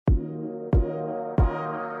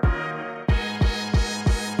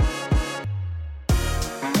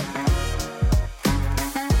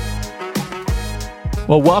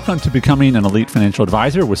Well, welcome to Becoming an Elite Financial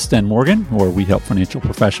Advisor with Sten Morgan, where we help financial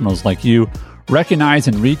professionals like you recognize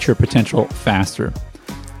and reach your potential faster.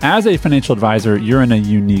 As a financial advisor, you're in a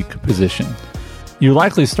unique position. You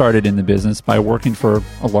likely started in the business by working for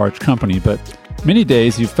a large company, but many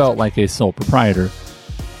days you felt like a sole proprietor.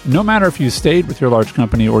 No matter if you stayed with your large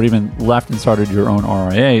company or even left and started your own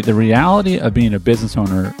RIA, the reality of being a business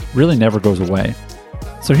owner really never goes away.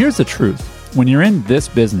 So here's the truth. When you're in this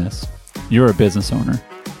business, you're a business owner.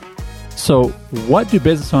 So what do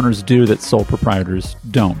business owners do that sole proprietors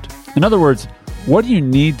don't? In other words, what do you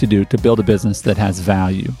need to do to build a business that has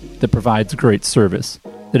value, that provides great service,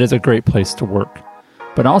 that is a great place to work,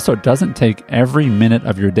 but also doesn't take every minute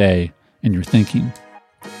of your day in your thinking?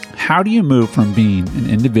 How do you move from being an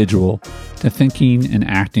individual to thinking and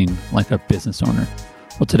acting like a business owner?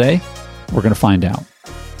 Well, today, we're going to find out.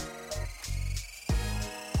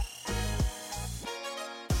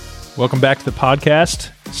 Welcome back to the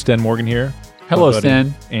podcast. Sten Morgan here. Hello,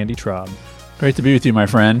 Sten. Andy Traub. Great to be with you, my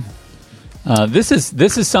friend. This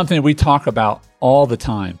is something that we talk about all the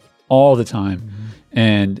time.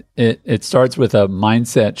 And it starts with a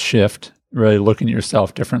mindset shift, really looking at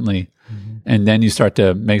yourself differently. And then you start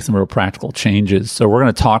to make some real practical changes. So we're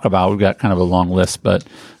going to talk about, we've got kind of a long list, but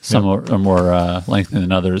some are more lengthy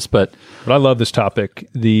than others. But I love this topic.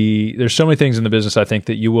 There's so many things in the business I think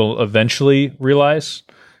that you will eventually realize.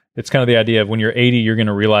 It's kind of the idea of when you're 80, you're going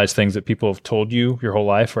to realize things that people have told you your whole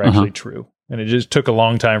life are actually true. And it just took a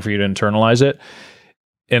long time for you to internalize it.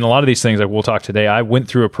 And a lot of these things, like we'll talk today, I went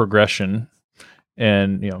through a progression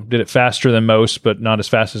and, did it faster than most, but not as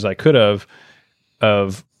fast as I could have,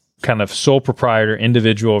 of kind of sole proprietor,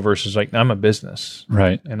 individual versus like, I'm a business.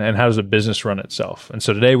 Right. And how does a business run itself? And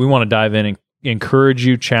so today we want to dive in and encourage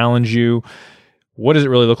you, challenge you. What does it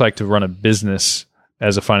really look like to run a business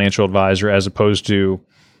as a financial advisor, as opposed to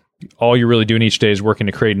all you're really doing each day is working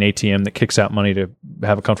to create an ATM that kicks out money to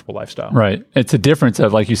have a comfortable lifestyle? Right. It's a difference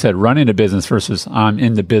of, like you said, running a business versus I'm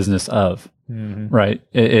in the business of. Right.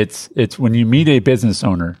 It's when you meet a business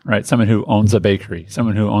owner, right? Someone who owns a bakery,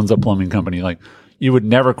 someone who owns a plumbing company, like, you would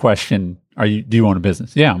never question, do you own a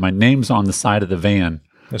business? Yeah, my name's on the side of the van.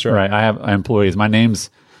 That's right. I have employees. My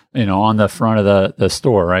name's, on the front of the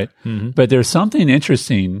store, right? But there's something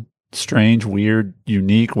interesting, strange, weird,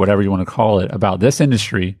 unique, whatever you want to call it, about this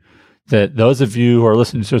industry that those of you who are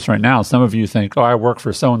listening to this right now, some of you think, I work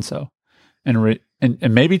for so-and-so. And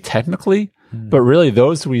maybe technically, but really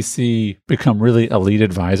those we see become really elite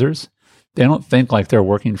advisors, they don't think like they're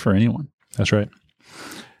working for anyone. That's right.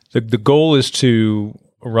 The goal is to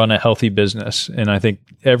run a healthy business. And I think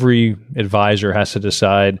every advisor has to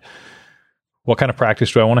decide, what kind of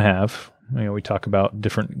practice do I want to have? We talk about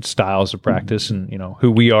different styles of practice and,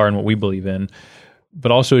 who we are and what we believe in. But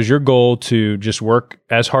also, is your goal to just work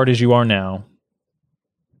as hard as you are now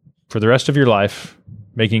for the rest of your life,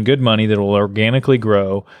 making good money that will organically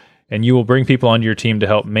grow, and you will bring people onto your team to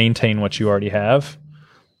help maintain what you already have?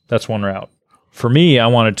 That's one route. For me, I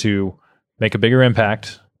wanted to make a bigger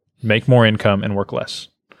impact, make more income, and work less.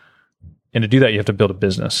 And to do that, you have to build a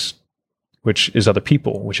business, which is other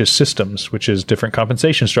people, which is systems, which is different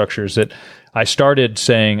compensation structures. That I started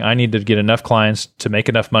saying, I need to get enough clients to make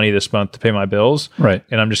enough money this month to pay my bills. Right.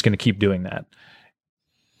 And I'm just going to keep doing that.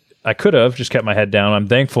 I could have just kept my head down. I'm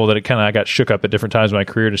thankful that I got shook up at different times in my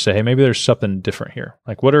career to say, hey, maybe there's something different here.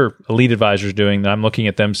 Like, what are elite advisors doing that I'm looking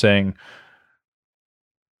at them saying,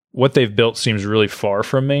 what they've built seems really far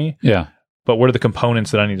from me. Yeah. But what are the components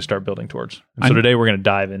that I need to start building towards? And so today we're going to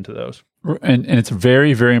dive into those. And it's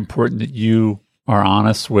very, very important that you are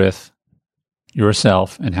honest with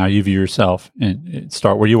yourself and how you view yourself, and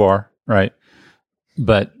start where you are, right?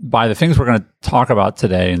 But by the things we're going to talk about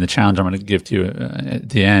today, and the challenge I'm going to give to you at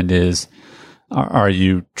the end is, are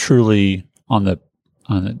you truly on the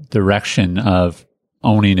direction of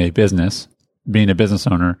owning a business, being a business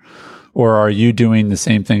owner, or are you doing the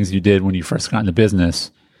same things you did when you first got into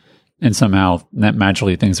business? And somehow that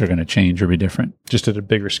magically things are going to change or be different. Just at a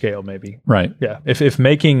bigger scale, maybe. Right. Yeah. If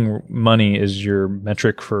making money is your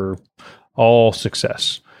metric for all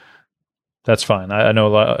success, that's fine. I know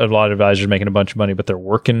a lot of advisors making a bunch of money, but they're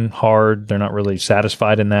working hard. They're not really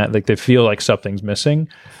satisfied in that. Like, they feel like something's missing.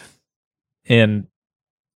 And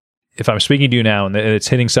if I'm speaking to you now and it's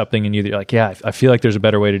hitting something and you're like, yeah, I feel like there's a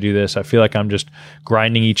better way to do this. I feel like I'm just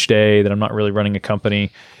grinding each day, that I'm not really running a company.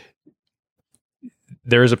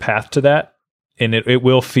 There is a path to that, and it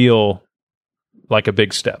will feel like a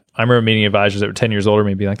big step. I remember meeting advisors that were 10 years older than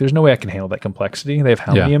me being like, there's no way I can handle that complexity. They have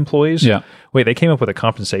how many employees? Yeah. Wait, they came up with a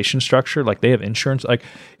compensation structure? Like, they have insurance? Like,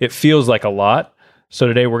 it feels like a lot. So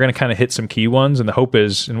today we're going to kind of hit some key ones, and the hope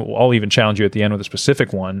is, and I'll even challenge you at the end with a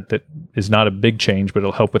specific one that is not a big change, but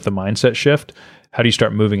it'll help with the mindset shift. How do you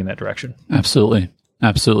start moving in that direction? Absolutely.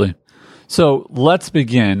 Absolutely. So let's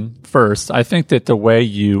begin first. I think that the way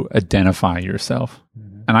you identify yourself,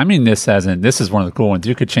 and I mean this as in, this is one of the cool ones.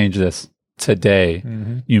 You could change this today.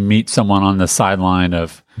 You meet someone on the sideline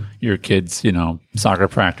of your kid's, soccer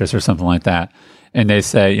practice or something like that, and they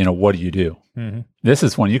say, what do you do? This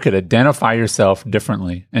is when you could identify yourself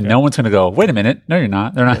differently, and no one's going to go, wait a minute. No, you're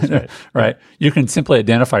not. They're not. Right. You can simply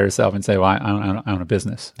identify yourself and say, well, I own a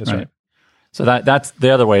business. That's right. So that's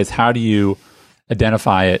the other way is, how do you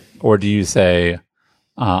identify it? Or do you say,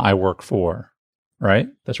 I work for, right?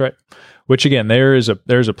 That's right. Which again, there's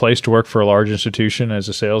a place to work for a large institution as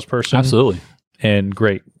a salesperson. Absolutely. And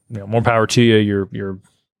great. More power to you. You're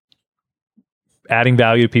adding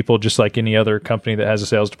value to people just like any other company that has a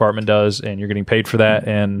sales department does, and you're getting paid for that,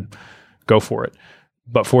 and go for it.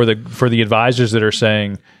 But for the advisors that are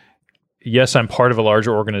saying, yes, I'm part of a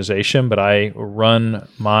larger organization, but I run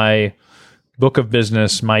my book of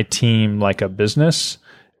business, my team like a business,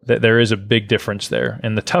 that there is a big difference there.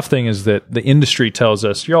 And the tough thing is that the industry tells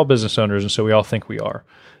us you're all business owners, and so we all think we are.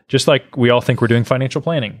 Just like we all think we're doing financial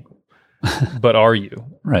planning. But are you?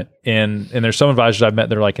 Right. And there's some advisors I've met,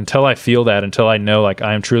 they're like, until I feel that, until I know like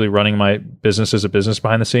I am truly running my business as a business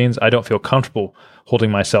behind the scenes, I don't feel comfortable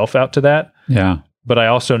holding myself out to that. Yeah. But I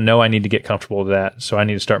also know I need to get comfortable with that. So I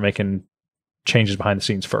need to start making changes behind the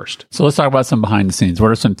scenes first. So let's talk about some behind the scenes.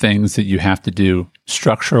 What are some things that you have to do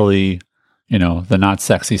structurally, the not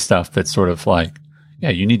sexy stuff that's sort of like,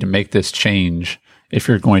 you need to make this change if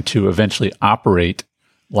you're going to eventually operate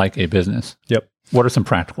like a business? Yep. What are some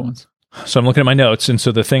practical ones? So I'm looking at my notes, and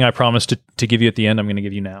so the thing I promised to give you at the end, I'm going to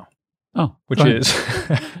give you now. Oh, which is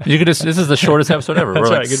you could just, this is the shortest episode ever. We're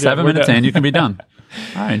like right, 7 minutes in, you can be done.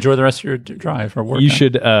 All right, enjoy the rest of your drive or work. You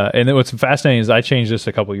should, and then what's fascinating is I changed this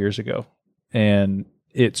a couple years ago, and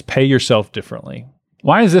it's pay yourself differently.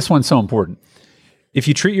 Why is this one so important? If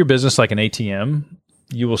you treat your business like an ATM,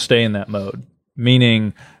 you will stay in that mode.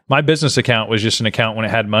 Meaning, my business account was just an account when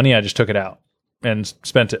it had money, I just took it out and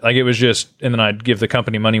spent it. Like it was just, and then I'd give the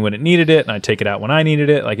company money when it needed it, and I'd take it out when I needed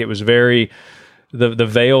it. Like it was very, the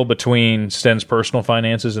veil between Sten's personal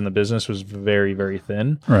finances and the business was very, very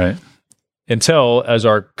thin. Right. Until as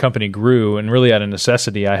our company grew, and really out of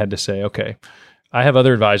necessity, I had to say, okay, I have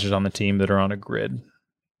other advisors on the team that are on a grid.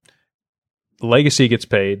 Legacy gets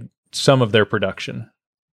paid some of their production.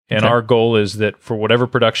 And our goal is that for whatever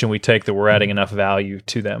production we take, that we're adding enough value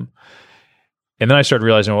to them. And then I started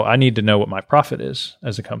realizing, well, I need to know what my profit is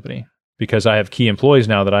as a company, because I have key employees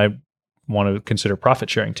now that I want to consider profit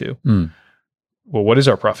sharing to. Well, what is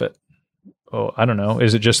our profit? Oh, I don't know.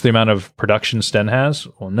 Is it just the amount of production Sten has?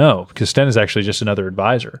 Well, no, because Sten is actually just another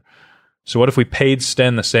advisor. So what if we paid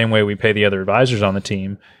Sten the same way we pay the other advisors on the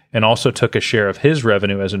team, and also took a share of his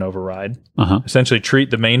revenue as an override? Essentially treat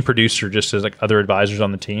the main producer just as like other advisors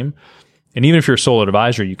on the team. And even if you're a sole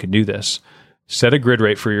advisor, you can do this. Set a grid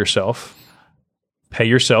rate for yourself. Pay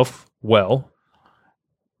yourself well.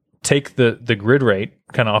 Take the grid rate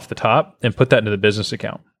kind of off the top and put that into the business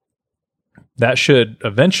account. That should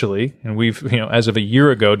eventually, and we've, as of a year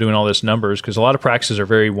ago doing all this numbers, because a lot of practices are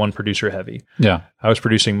very one producer heavy. Yeah. I was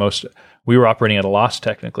producing we were operating at a loss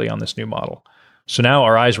technically on this new model. So now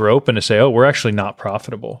our eyes were open to say, oh, we're actually not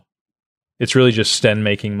profitable. It's really just Sten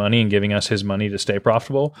making money and giving us his money to stay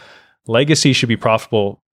profitable. Legacy should be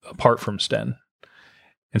profitable apart from Sten.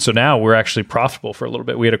 And so now we're actually profitable for a little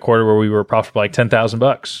bit. We had a quarter where we were profitable like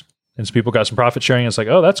 $10,000. And so people got some profit sharing. It's like,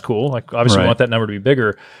 oh, that's cool. Like obviously we want that number to be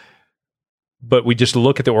bigger. But we just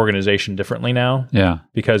look at the organization differently now. Yeah.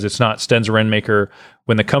 Because it's not Sten's a Renmaker.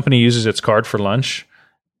 When the company uses its card for lunch,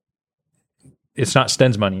 it's not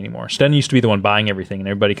Sten's money anymore. Sten used to be the one buying everything, and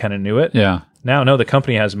everybody kind of knew it. Yeah. Now, no, the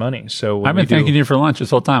company has money. So I've been thanking you for lunch this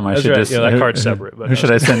whole time. I should just that card's separate. But who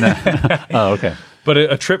should I send that? Oh, okay. But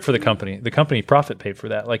a trip for the company profit paid for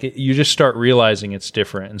that. Like you just start realizing it's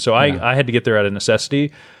different. And so I had to get there out of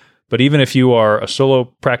necessity. But even if you are a solo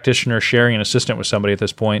practitioner sharing an assistant with somebody at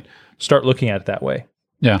this point, start looking at it that way.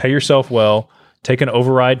 Yeah. Pay yourself well. Take an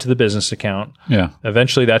override to the business account. Yeah.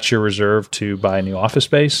 Eventually, that's your reserve to buy a new office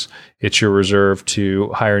space. It's your reserve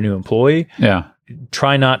to hire a new employee. Yeah.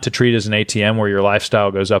 Try not to treat it as an ATM where your lifestyle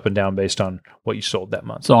goes up and down based on what you sold that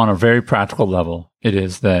month. So on a very practical level, it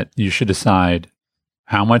is that you should decide,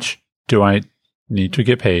 how much do I need to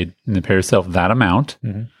get paid, and then pay yourself that amount.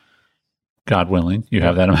 God willing, you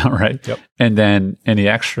have that amount, right? Yep. And then any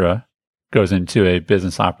extra, goes into a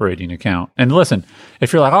business operating account. And listen,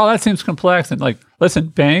 if you're like, oh, that seems complex, and like, listen,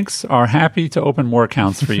 banks are happy to open more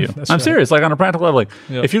accounts for you. I'm serious. Like on a practical level, like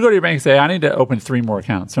if you go to your bank and say, I need to open 3 more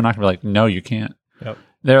accounts, they're not going to be like, no, you can't. Yep.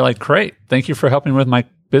 They're like, great. Thank you for helping with my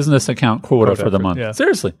business account quota for the month. Yeah.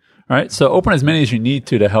 Seriously. All right. So open as many as you need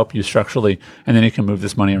to help you structurally, and then you can move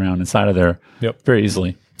this money around inside of there very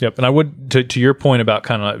easily. Yep. And I would, to your point about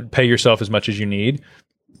kind of pay yourself as much as you need,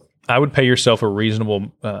 I would pay yourself a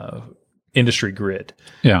reasonable industry grid.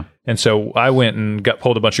 Yeah. And so I went and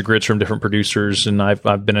pulled a bunch of grids from different producers, and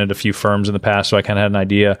I've been at a few firms in the past, so I kind of had an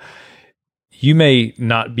idea. You may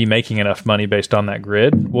not be making enough money based on that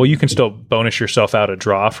grid. Well, you can still bonus yourself out a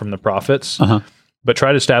draw from the profits. But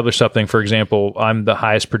try to establish something. For example, I'm the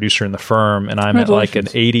highest producer in the firm, and I'm at like an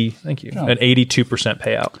 82%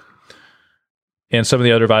 payout. And some of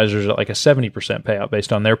the other advisors are at like a 70% payout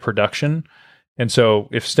based on their production. And so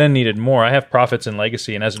if Sten needed more, I have profits in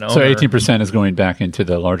legacy, and as an owner... So 18% is going back into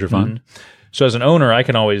the larger fund? So as an owner, I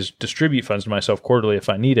can always distribute funds to myself quarterly if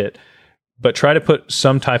I need it. But try to put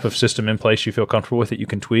some type of system in place you feel comfortable with that you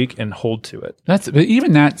can tweak and hold to it. But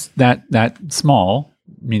even that small...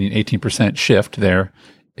 meaning 18% shift there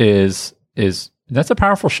is that's a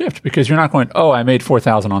powerful shift, because you're not going, oh, I made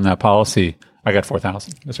 4,000 on that policy, I got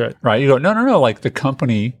 4,000. That's right. Right. You go, no, like the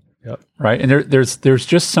company, right? And there's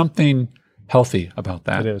just something healthy about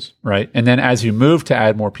that. It is. Right. And then as you move to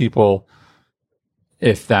add more people,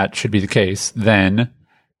 if that should be the case, then,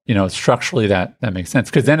 structurally that makes sense.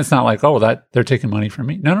 Because then it's not like, oh, that they're taking money from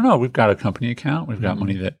me. No, we've got a company account. We've got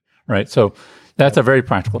money that, right? So that's a very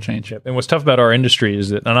practical change. And what's tough about our industry is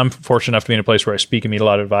that, and I'm fortunate enough to be in a place where I speak and meet a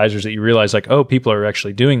lot of advisors, that you realize like, oh, people are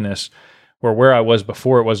actually doing this, where I was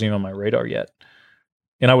before, it wasn't even on my radar yet.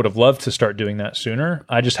 And I would have loved to start doing that sooner.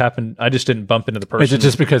 I just didn't bump into the person. Is it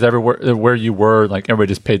just because everywhere where you were, like everybody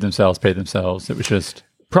just paid themselves? It was just...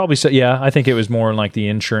 Probably so. Yeah, I think it was more in like the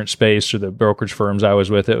insurance space or the brokerage firms I was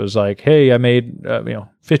with. It was like, hey, I made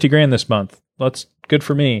 $50,000 this month. That's good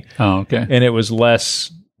for me. Oh, okay. And it was less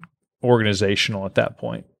organizational at that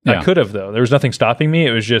point. Yeah. I could have, though. There was nothing stopping me.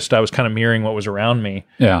 It was just I was kind of mirroring what was around me.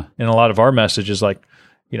 Yeah. And a lot of our message is like,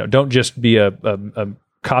 don't just be a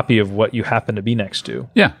copy of what you happen to be next to.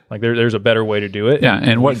 Yeah. Like there's a better way to do it. Yeah.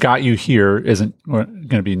 And what got you here isn't going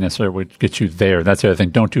to be necessarily what gets you there. That's the other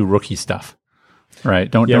thing. Don't do rookie stuff.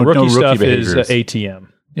 Right. Rookie stuff behaviors. Is ATM.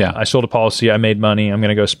 Yeah. I sold a policy. I made money. I'm going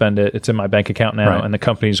to go spend it. It's in my bank account now. Right. And the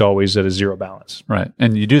company's always at a zero balance. Right.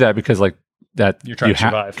 And you do that because like that you're trying to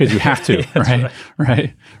survive. Because you have to.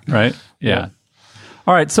 Right. Right. Yeah.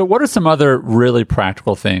 All right. So what are some other really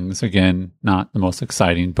practical things? Again, not the most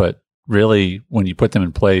exciting, but really when you put them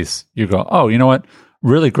in place, you go, oh, you know what?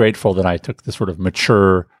 Really grateful that I took this sort of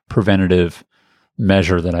mature preventative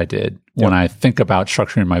measure that I did when I think about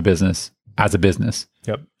structuring my business as a business.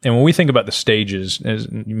 Yep. And when we think about the stages,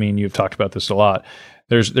 you've talked about this a lot.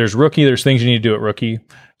 There's rookie, there's things you need to do at rookie.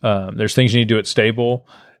 There's things you need to do at stable.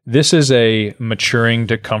 This is a maturing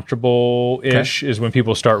to comfortable-ish is when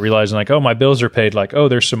people start realizing like, oh, my bills are paid. Like, oh,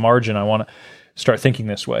 there's some margin. I want to start thinking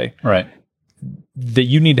this way. Right. That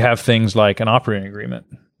you need to have things like an operating agreement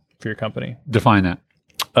for your company. Define that.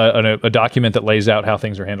 A document that lays out how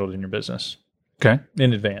things are handled in your business. Okay.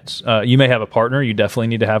 In advance. You may have a partner. You definitely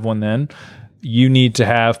need to have one then. You need to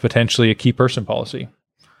have potentially a key person policy.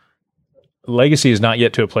 Legacy is not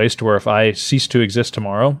yet to a place to where if I cease to exist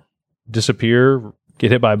tomorrow, disappear, get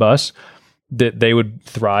hit by a bus, that they would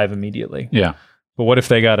thrive immediately. Yeah. But what if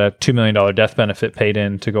they got a $2 million death benefit paid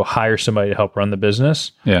in to go hire somebody to help run the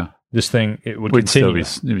business? Yeah. This thing, it would We'd continue.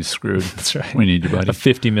 Still be screwed. That's right. We need you, buddy. A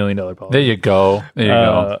 $50 million policy. There you go.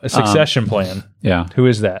 A succession plan. Yeah. Who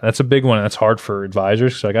is that? That's a big one. That's hard for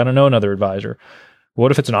advisors. So I got to know another advisor. What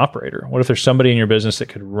if it's an operator? What if there's somebody in your business that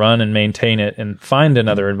could run and maintain it and find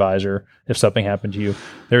another advisor if something happened to you?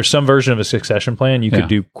 There's some version of a succession plan you could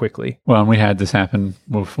do quickly. Well, and we had this happen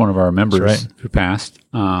with one of our members who passed.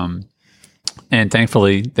 And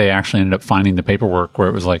thankfully, they actually ended up finding the paperwork where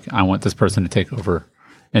it was like, I want this person to take over.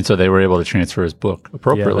 And so they were able to transfer his book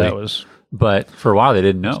appropriately. Yeah, that was, but for a while, they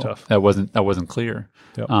didn't know. Tough. That wasn't clear.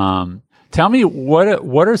 Yep. Tell me,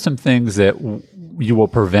 what are some things that you will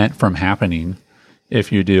prevent from happening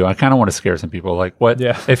if you do? I kind of want to scare some people. Like what?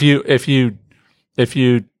 Yeah. If you,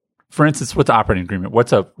 for instance, with the operating agreement,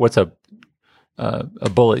 what's a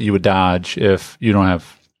bullet you would dodge if you don't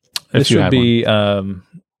have? This would be,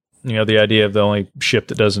 the idea of the only ship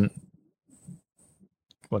that doesn't.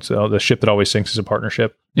 The ship that always sinks is a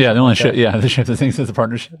partnership. Yeah, the ship. Yeah, the ship that sinks is a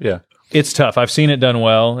partnership. Yeah, it's tough. I've seen it done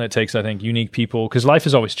well. It takes, I think, unique people because life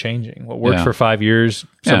is always changing. What worked for 5 years,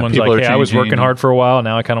 someone's like, "Hey, I was working hard for a while.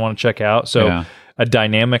 Now I kind of want to check out." So, a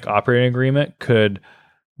dynamic operating agreement could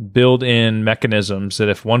build in mechanisms that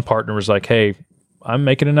if one partner was like, hey, I'm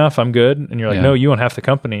making enough, I'm good. And you're like, no, you own half the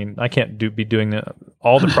company. I can't be doing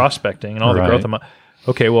all the prospecting and all the growth.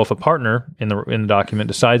 Okay, well, if a partner in the document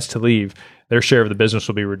decides to leave, their share of the business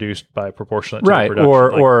will be reduced by proportionate to the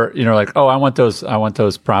production. Or like, oh, I want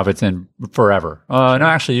those profits in forever. No,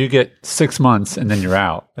 actually, you get 6 months and then you're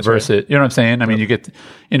out. That's versus, right. You know what I'm saying? I mean, you get,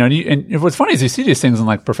 and what's funny is you see these things in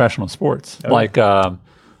like professional sports,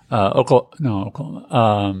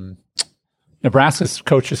 Nebraska's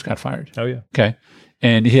coach just got fired. Oh yeah. Okay,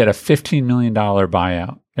 and he had a $15 million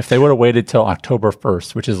buyout. If they would have waited till October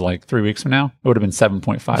 1st, which is like 3 weeks from now, it would have been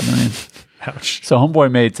 $7.5 million. Ouch. So homeboy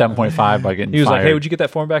made 7.5 by getting fired. He was like, hey, would you get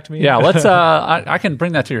that form back to me? Yeah, let's, I can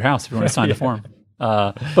bring that to your house if you want to sign the form.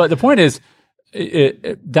 But the point is,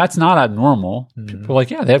 that's not abnormal. People are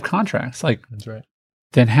like, yeah, they have contracts. Like, that's right.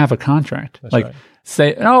 Then have a contract. That's like, right.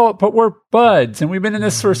 Say, oh, but we're buds and we've been in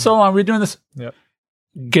this for so long. We're doing this. Yep.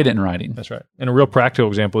 Get it in writing. That's right. And a real practical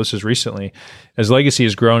example, this is recently, as Legacy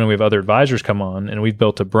has grown and we have other advisors come on and we've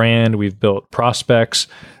built a brand, we've built prospects.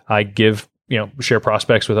 I share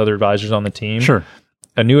prospects with other advisors on the team. Sure.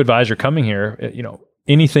 A new advisor coming here,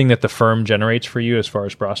 anything that the firm generates for you as far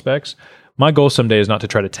as prospects, my goal someday is not to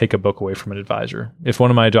try to take a book away from an advisor. If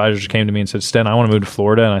one of my advisors came to me and said, Sten, I want to move to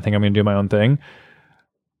Florida and I think I'm going to do my own thing.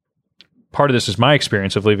 Part of this is my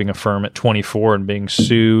experience of leaving a firm at 24 and being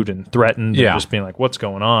sued and threatened and just being like, what's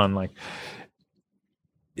going on? Like,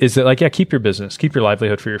 is that like, yeah, keep your business, keep your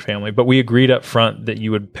livelihood for your family. But we agreed up front that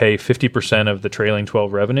you would pay 50% of the trailing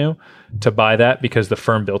 12 revenue to buy that because the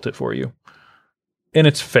firm built it for you. And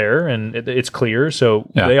it's fair and it's clear. So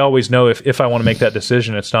they always know if I want to make that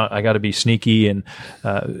decision, it's not, I got to be sneaky and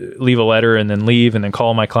leave a letter and then leave and then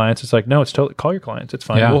call my clients. It's like, no, it's totally, call your clients. It's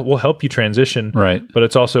fine. Yeah. We'll help you transition. Right. But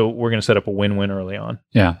it's also, we're going to set up a win-win early on.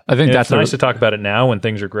 Yeah. I think that's nice to talk about it now when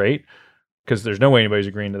things are great because there's no way anybody's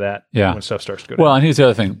agreeing to that when stuff starts to go down. Well, and here's the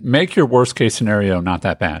other thing. Make your worst case scenario not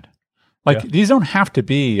that bad. Like these don't have to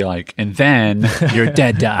be like, and then you're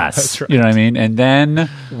dead to us. That's right. You know what I mean? And then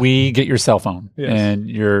we get your cell phone and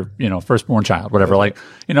your, firstborn child, whatever. That's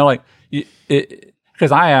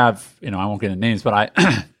because I have, I won't get into names, but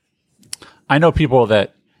I know people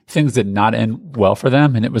that things did not end well for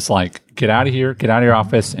them. And it was like, get out of here, get out of your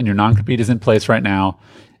office and your non-compete is in place right now.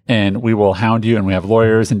 And we will hound you and we have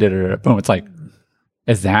lawyers and boom. It's like,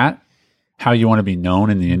 is that how you want to be known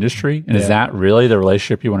in the industry? And is that really the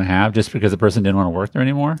relationship you want to have just because the person didn't want to work there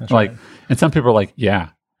anymore? That's right. And some people are like, yeah.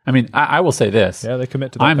 I mean, I will say this. Yeah, they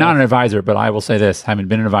commit to that. I'm not an advisor, but I will say this. Having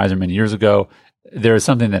been an advisor many years ago, there is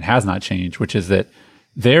something that has not changed, which is that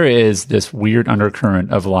there is this weird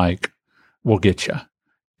undercurrent of like, we'll get you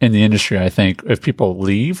in the industry. I think if people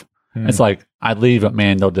leave, it's like, I'd leave, but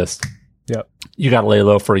man, they'll just, you got to lay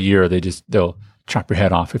low for a year. They'll chop your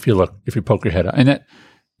head off if you poke your head out. And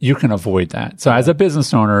you can avoid that. So as a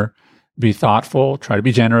business owner, be thoughtful, try to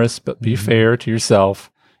be generous, but be fair to yourself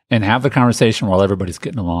and have the conversation while everybody's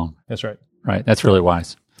getting along. That's right. Right. That's really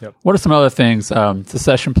wise. Yep. What are some other things?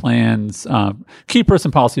 Succession plans, key person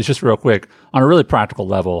policies, just real quick on a really practical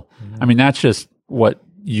level. I mean, that's just what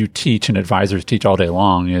you teach and advisors teach all day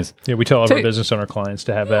long is. Yeah. We tell our business owner clients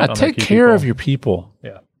to have that. On take care of your people.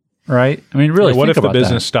 Yeah. Right. I mean, really, what if the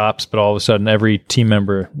business that stops, but all of a sudden every team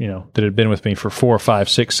member, that had been with me for 4, 5,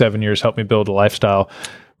 6, 7 years, helped me build a lifestyle,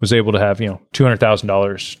 was able to have,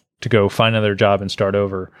 $200,000 to go find another job and start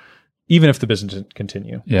over, even if the business didn't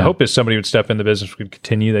continue. Yeah. The hope is somebody would step in, the business would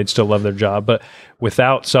continue. They'd still love their job. But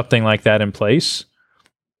without something like that in place,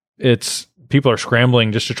 people are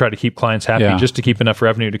scrambling just to try to keep clients happy, just to keep enough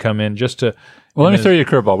revenue to come in, just to. Well, let me throw you a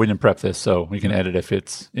curveball. We didn't prep this, so we can edit if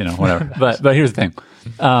it's, whatever. But here's the thing.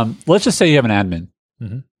 Let's just say you have an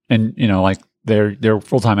admin and, like they're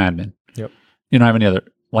full-time admin. Yep. You don't have any other,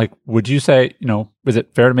 like, would you say, is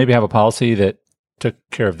it fair to maybe have a policy that took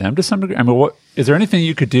care of them to some degree? I mean, is there anything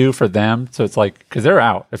you could do for them? So it's like, because they're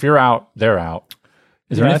out. If you're out, they're out.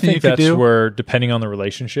 Is there anything you could do? That's where, depending on the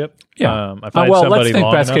relationship. Yeah. If I had let's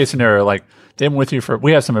think best enough, case scenario. Like they've been with you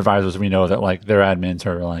we have some advisors we know that like their admins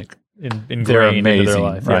are like, they're amazing, into their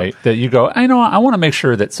life, right? That you go, I want to make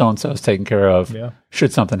sure that so-and-so is taken care of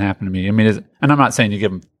should something happen to me. I mean, and I'm not saying you give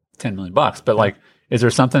them $10 million, but like, is there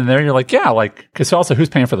something there? You're like, because also who's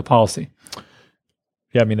paying for the policy?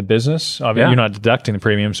 Yeah, I mean, the business, you're not deducting the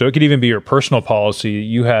premium. So it could even be your personal policy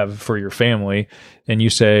you have for your family. And you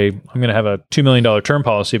say, I'm going to have a $2 million term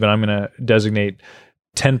policy, but I'm going to designate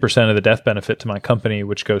 10% of the death benefit to my company,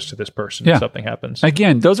 which goes to this person if something happens.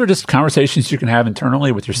 Again, those are just conversations you can have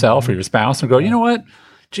internally with yourself or your spouse and go, you know what?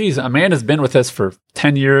 Geez, Amanda's been with us for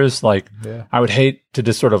 10 years. Like, I would hate to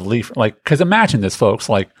just sort of leave. Like, because imagine this, folks.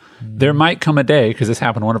 Like, there might come a day, because this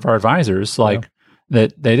happened to one of our advisors, like,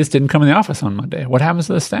 that they just didn't come in the office on Monday. What happens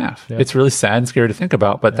to the staff? Yeah. It's really sad and scary to think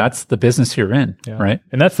about, but that's the business you're in, right?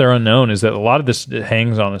 And that's their unknown, is that a lot of this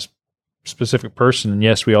hangs on a specific person. And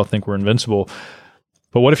yes, we all think we're invincible.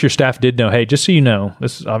 But what if your staff did know, hey, just so you know,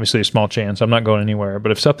 this is obviously a small chance, I'm not going anywhere,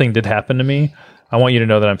 but if something did happen to me, I want you to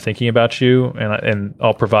know that I'm thinking about you, and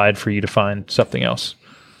I'll provide for you to find something else.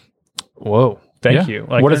 Whoa. Thank you.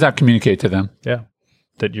 Like, what does that communicate to them? Yeah.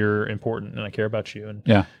 That you're important and I care about you.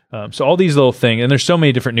 And so all these little things, and there's so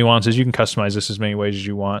many different nuances. You can customize this as many ways as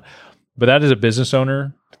you want, but that is a business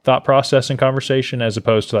owner thought process and conversation, as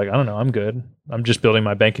opposed to like, I don't know, I'm good. I'm just building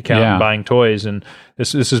my bank account and buying toys, and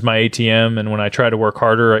this is my ATM. And when I try to work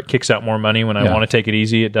harder, it kicks out more money. When I want to take it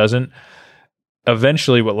easy, it doesn't.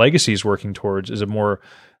 Eventually, what Legacy is working towards is a more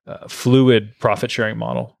fluid profit sharing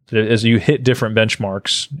model. As you hit different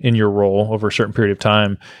benchmarks in your role over a certain period of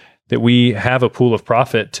time, that we have a pool of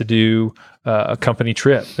profit to do a company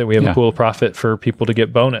trip, that we have a pool of profit for people to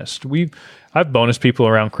get bonused. I've bonused people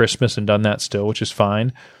around Christmas and done that still, which is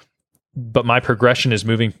fine. But my progression is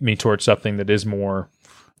moving me towards something that is more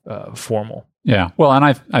formal. Yeah. Well, and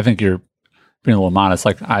I think you're being a little modest.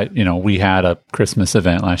 Like we had a Christmas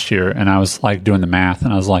event last year, and I was like doing the math,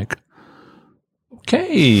 and I was like,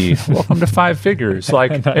 okay, welcome to 5 figures.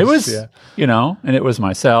 Like nice, it was, and it was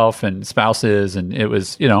myself and spouses, and it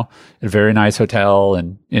was, a very nice hotel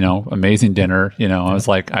and, amazing dinner. I was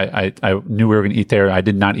like, I knew we were going to eat there. I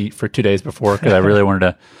did not eat for 2 days before because I really wanted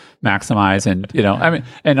to maximize. And, I mean,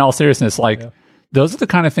 in all seriousness, those are the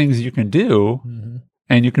kind of things you can do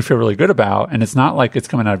and you can feel really good about. And it's not like it's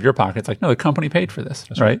coming out of your pocket. It's like, no, the company paid for this,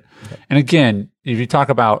 right? Okay. And again, if you talk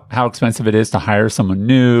about how expensive it is to hire someone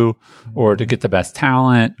new or to get the best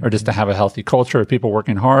talent or just to have a healthy culture of people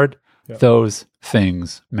working hard, those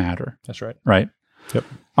things matter. That's right. Right? Yep.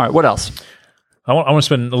 All right. What else? I want to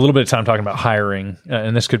spend a little bit of time talking about hiring,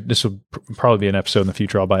 and this will probably be an episode in the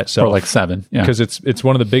future all by itself. Or like 7. Yeah. Because it's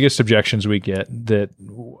one of the biggest objections we get, that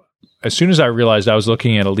as soon as I realized I was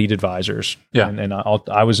looking at elite advisors, and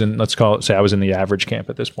I was in, I was in the average camp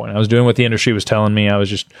at this point. I was doing what the industry was telling me. I was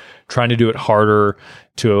just trying to do it harder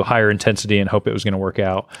to a higher intensity and hope it was going to work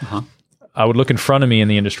out. Uh-huh. I would look in front of me in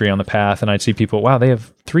the industry on the path, and I'd see people, wow, they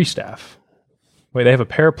have 3 staff. Wait, they have a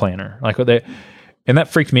paraplanner. And that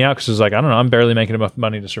freaked me out because it was like, I don't know, I'm barely making enough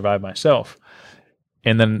money to survive myself.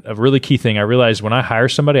 And then a really key thing, I realized when I hire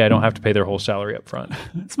somebody, I don't have to pay their whole salary up front.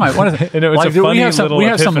 It's my one of the, and it was a funny little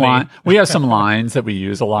epiphany. We have some lines that we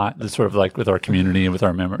use a lot, that's sort of like with our community and with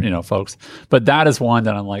our folks. But that is one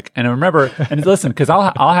that I'm like, and I remember, and listen, because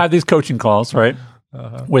I'll have these coaching calls, right,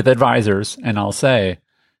 with advisors, and I'll say,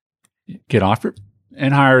 get off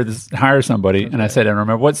and hire somebody. And I said, and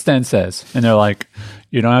remember what Sten says. And they're like,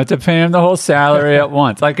 you don't have to pay him the whole salary at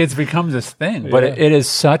once. Like, it's become this thing. But it is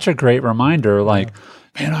such a great reminder. Like,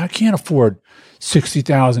 man, I can't afford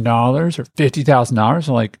 $60,000 or $50,000.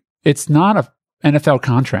 Like, it's not a NFL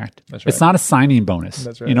contract. That's right. It's not a signing bonus.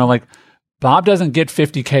 That's right. Like, Bob doesn't get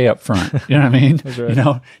 $50K up front. You know what I mean? That's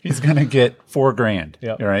right. He's going to get $4,000.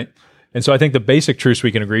 Yep. Right. And so I think the basic truths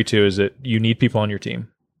we can agree to is that you need people on your team.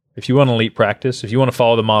 If you want elite practice, if you want to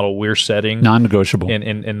follow the model we're setting, non-negotiable,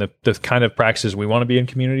 and the kind of practices we want to be in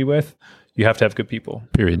community with, you have to have good people.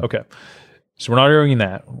 Period. Okay. So we're not arguing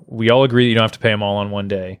that. We all agree that you don't have to pay them all on one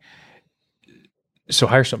day. So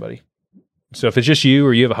hire somebody. So if it's just you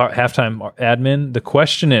or you have a half-time admin, the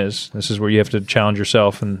question is, this is where you have to challenge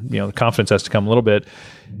yourself, and the confidence has to come a little bit,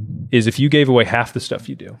 is if you gave away half the stuff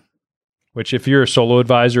you do, which if you're a solo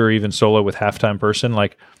advisor or even solo with half-time person,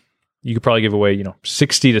 like, you could probably give away,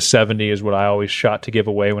 60 to 70 is what I always shot to give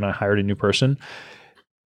away when I hired a new person.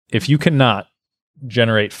 If you cannot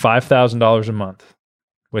generate $5,000 a month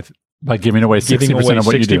by giving away 60% of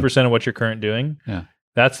what you do, 60% of what you're currently doing,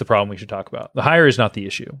 that's the problem we should talk about. The hire is not the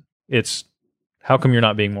issue. It's how come you're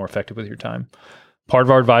not being more effective with your time? Part of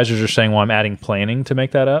our advisors are saying, well, I'm adding planning to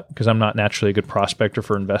make that up because I'm not naturally a good prospector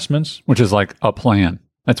for investments. Which is like a plan.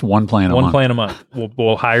 That's one plan a month. One plan a month.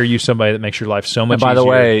 We'll hire you somebody that makes your life so much easier. And by the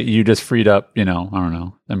way, you just freed up, I don't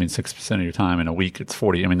know. I mean, 6% of your time in a week, it's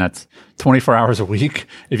 40. I mean, that's 24 hours a week.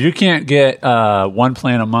 If you can't get one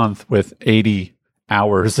plan a month with 80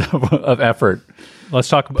 hours of effort, let's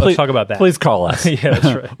talk about that. Please call us. Yeah,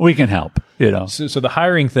 that's right. We can help. So the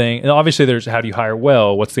hiring thing, and obviously there's how do you hire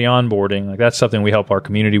well? What's the onboarding? Like, that's something we help our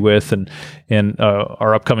community with, and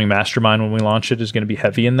our upcoming mastermind when we launch it is going to be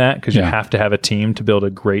heavy in that, because you have to have a team to build a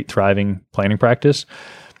great, thriving planning practice.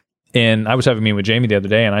 And I was having a meeting with Jamie the other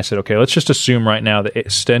day, and I said, okay, let's just assume right now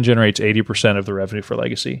that Sten generates 80% of the revenue for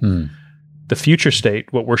Legacy. The future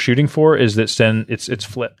state, what we're shooting for is that Sten, it's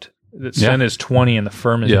flipped. That Sten is 20 and the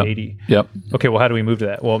firm is 80. Yep. Okay, well, how do we move to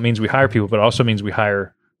that? Well, it means we hire people, but it also means we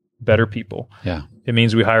hire better people. Yeah. It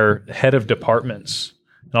means we hire head of departments.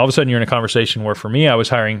 And all of a sudden you're in a conversation where for me, I was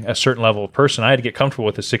hiring a certain level of person. I had to get comfortable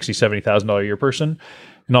with a $60,000, $70,000 a year person.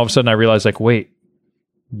 And all of a sudden I realized like, wait,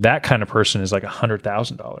 that kind of person is like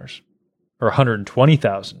 $100,000 or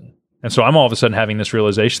 $120,000. And so I'm all of a sudden having this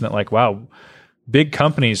realization that like, wow, big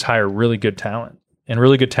companies hire really good talent, and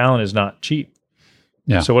really good talent is not cheap.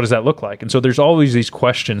 Yeah. So what does that look like? And so there's always these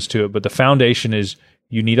questions to it, but the foundation is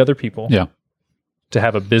you need other people to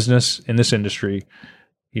have a business in this industry.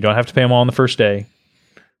 You don't have to pay them all on the first day.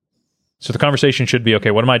 So the conversation should be,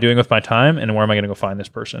 okay, what am I doing with my time, and where am I going to go find this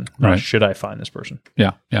person? Or should I find this person?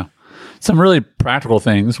 Yeah, yeah. Some really practical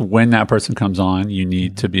things. When that person comes on, you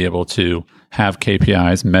need to be able to have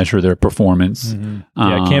KPIs, measure their performance.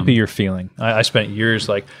 Yeah, it can't be your feeling. I spent years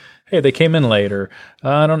like, hey, they came in late, or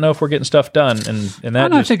I don't know if we're getting stuff done. And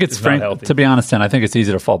that I think it's frank, to be honest, and I think it's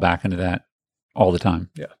easy to fall back into that all the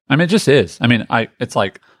time. Yeah. I mean, it just is. I mean, it's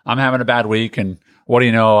like, I'm having a bad week, and what do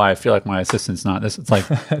you know? I feel like my assistant's not this. It's like,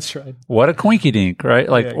 that's right. What a quinky dink, right?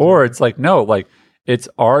 Like, exactly. Or it's like, no, like it's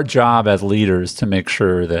our job as leaders to make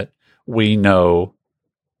sure that we know,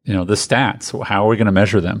 the stats. How are we going to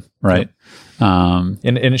measure them, right? And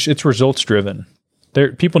it's results driven.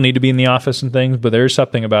 People need to be in the office and things, but there's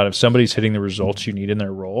something about if somebody's hitting the results you need in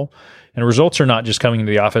their role, and results are not just coming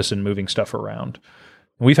into the office and moving stuff around.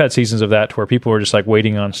 We've had seasons of that to where people were just like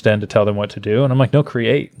waiting on Sten to tell them what to do, and I'm like, no,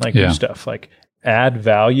 create, do stuff, like add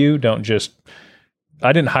value. Don't just.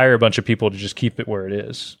 I didn't hire a bunch of people to just keep it where it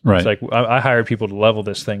is. Right. It's like I hired people to level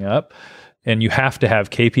this thing up, and you have to have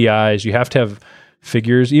KPIs. You have to have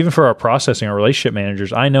figures, even for our processing, our relationship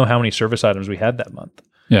managers. I know how many service items we had that month.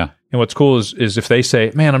 Yeah. And what's cool is if they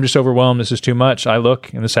say, man, I'm just overwhelmed, this is too much. I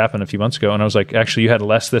look, and this happened a few months ago, and I was like, actually, you had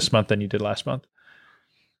less this month than you did last month.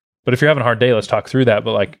 But if you're having a hard day, let's talk through that.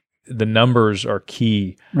 But like the numbers are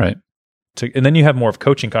key. Right. And then you have more of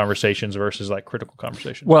coaching conversations versus like critical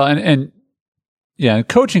conversations. Well, and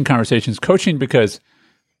coaching conversations, because,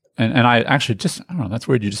 and I actually I don't know, that's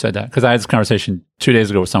weird you just said that, because I had this conversation 2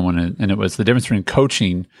 days ago with someone, and it was the difference between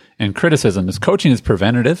coaching and criticism. Is coaching is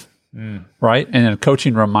preventative, right? And then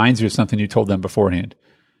coaching reminds you of something you told them beforehand.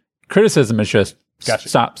 Criticism is just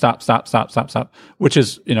stop, which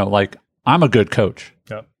is, like I'm a good coach,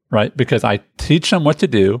 right? Because I teach them what to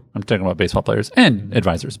do. I'm talking about baseball players and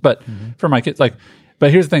advisors, but for my kids,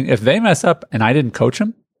 but here's the thing. If they mess up and I didn't coach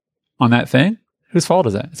them on that thing, whose fault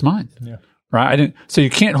is that? It's mine. Yeah. Right. So you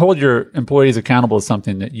can't hold your employees accountable to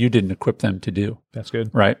something that you didn't equip them to do. That's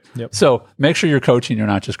good. Right. Yep. So make sure you're coaching. You're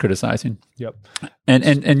not just criticizing. Yep.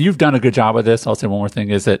 And you've done a good job of this. I'll say one more thing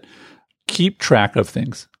is that keep track of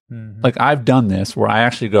things. Like I've done this where I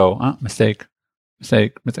actually go, mistake.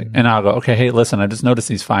 And I'll go, okay, hey, listen, I just noticed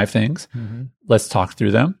these 5 things. Let's talk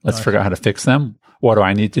through them. Let's figure out how to fix them. What do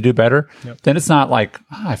I need to do better? Yep. Then it's not like,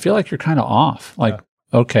 I feel like you're kind of off. Like,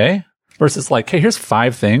 okay. Versus like, hey, here's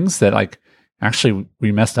 5 things that like actually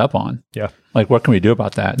we messed up on. Yeah. Like, what can we do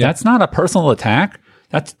about that? Yeah. That's not a personal attack.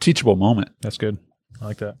 That's a teachable moment. That's good. I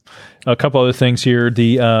like that. A couple other things here.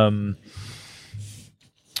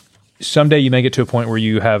 Someday you may get to a point where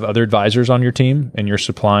you have other advisors on your team and you're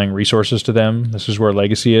supplying resources to them. This is where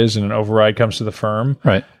legacy is, and an override comes to the firm.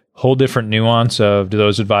 Right. Whole different nuance of, do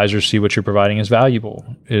those advisors see what you're providing as valuable?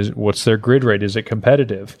 What's their grid rate? Is it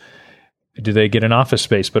competitive? Do they get an office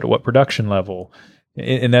space, but at what production level?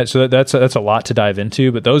 And that's a lot to dive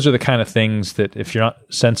into, but those are the kind of things that if you're not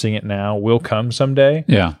sensing it now, will come someday.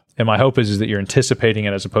 Yeah. And my hope is that you're anticipating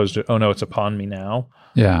it as opposed to, oh no, it's upon me now.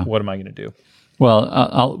 Yeah. What am I going to do?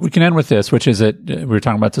 Well, we can end with this, which is that we were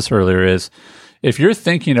talking about this earlier, is if you're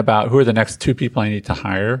thinking about who are the next 2 people I need to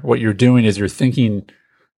hire, what you're doing is you're thinking,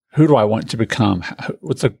 who do I want to become?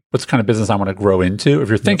 What's the kind of business I want to grow into? If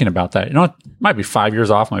you're thinking about that, it might be 5 years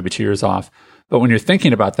off, might be 2 years off. But when you're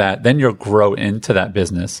thinking about that, then you'll grow into that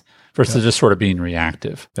business versus just sort of being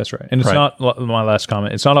reactive. That's right. And it's not, my last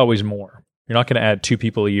comment, it's not always more. You're not going to add 2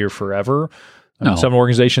 people a year forever. No. Some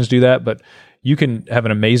organizations do that, but you can have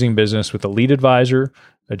an amazing business with a lead advisor,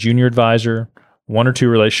 a junior advisor, 1 or 2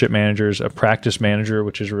 relationship managers, a practice manager,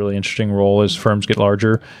 which is a really interesting role as firms get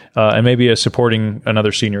larger, and maybe a supporting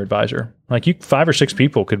another senior advisor. Like 5 or 6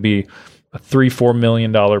 people could be a $3-4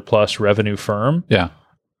 million plus revenue firm. Yeah.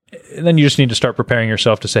 And then you just need to start preparing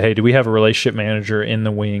yourself to say, hey, do we have a relationship manager in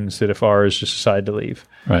the wings that if ours just decide to leave?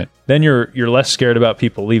 Right. Then you're less scared about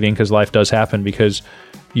people leaving, because life does happen, because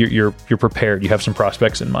you're prepared. You have some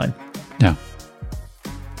prospects in mind. Yeah.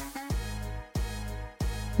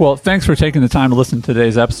 Well, thanks for taking the time to listen to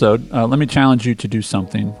today's episode. Let me challenge you to do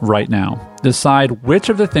something right now. Decide which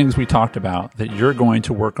of the things we talked about that you're going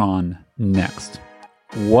to work on next.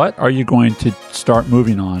 what are you going to start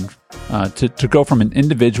moving on to go from an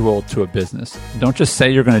individual to a business? Don't just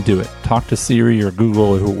say you're going to do it. Talk to Siri or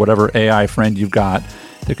Google or whatever AI friend you've got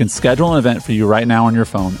that can schedule an event for you right now on your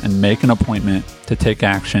phone and make an appointment to take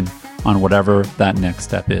action on whatever that next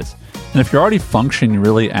step is. And if you're already functioning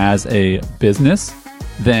really as a business,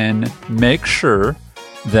 then make sure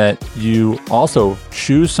that you also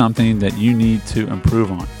choose something that you need to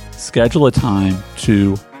improve on. Schedule a time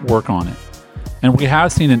to work on it. And we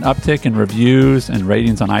have seen an uptick in reviews and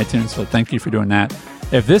ratings on iTunes, so thank you for doing that.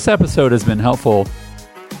 If this episode has been helpful,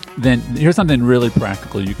 then here's something really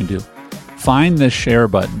practical you can do. Find the share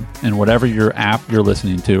button in whatever your app you're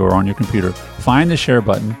listening to or on your computer. Find the share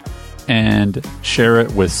button and share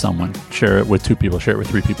it with someone. Share it with 2 people, share it with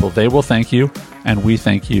 3 people. They will thank you, and we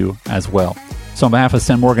thank you as well. So on behalf of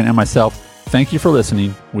Sten Morgan and myself, thank you for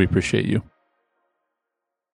listening. We appreciate you.